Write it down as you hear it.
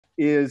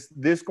is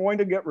this going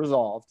to get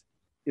resolved?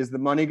 Is the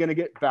money going to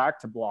get back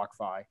to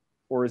BlockFi?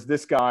 Or is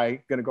this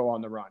guy going to go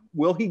on the run?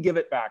 Will he give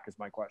it back is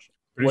my question.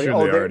 Pretty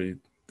sure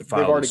they've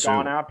already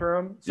gone after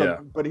him. So,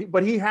 yeah.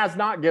 But he has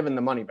not given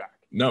the money back.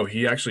 No,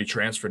 he actually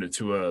transferred it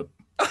to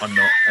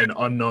an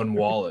unknown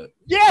wallet.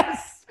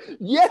 Yes.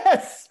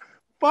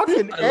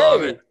 Fucking I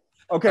love it.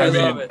 Okay. I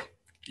love it.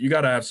 You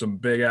got to have some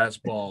big ass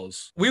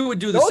balls. We would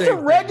do the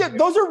same thing.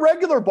 Those are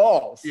regular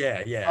balls.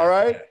 Yeah. All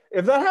right.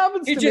 If that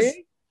happens to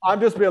me, I'm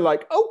just being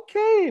like,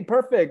 okay,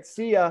 perfect.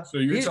 See ya. So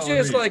he's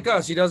just like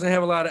us. He doesn't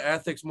have a lot of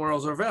ethics,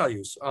 morals, or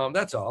values.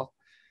 That's all.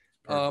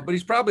 But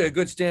he's probably a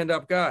good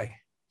stand-up guy.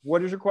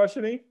 What is your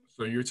question, E?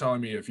 So you're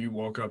telling me if you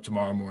woke up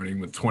tomorrow morning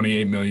with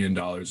 $28 million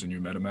in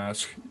your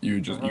MetaMask,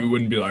 you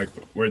wouldn't be like,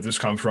 where'd this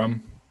come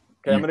from?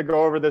 Okay, I'm going to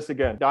go over this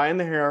again. Dye in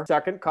the hair,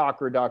 second cock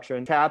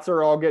reduction. Cats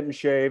are all getting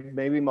shaved,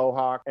 maybe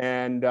mohawk,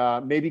 and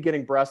maybe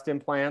getting breast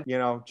implant,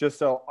 just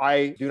so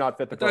I do not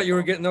fit the profile. I thought you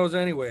were getting those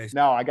anyways.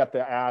 No, I got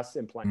the ass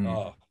implant.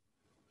 Oh.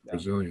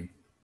 Brazilian.